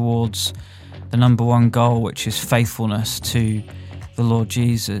provocation towards the number one goal, which is faithfulness to the Lord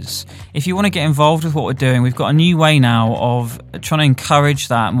Jesus. If you want to get involved with what we're doing, we've got a new way now of trying to encourage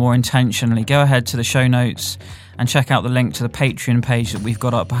that more intentionally. Go ahead to the show notes and check out the link to the Patreon page that we've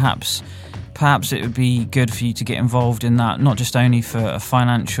got up. Perhaps it would be good for you to get involved in that, not just only for a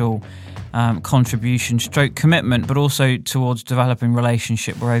financial contribution stroke commitment, but also towards developing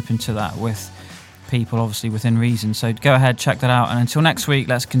relationship. We're open to that with people, obviously within reason. So go ahead, check that out. And until next week,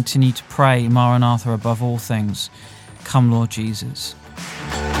 let's continue to pray, Maranatha, above all things. Come, Lord Jesus.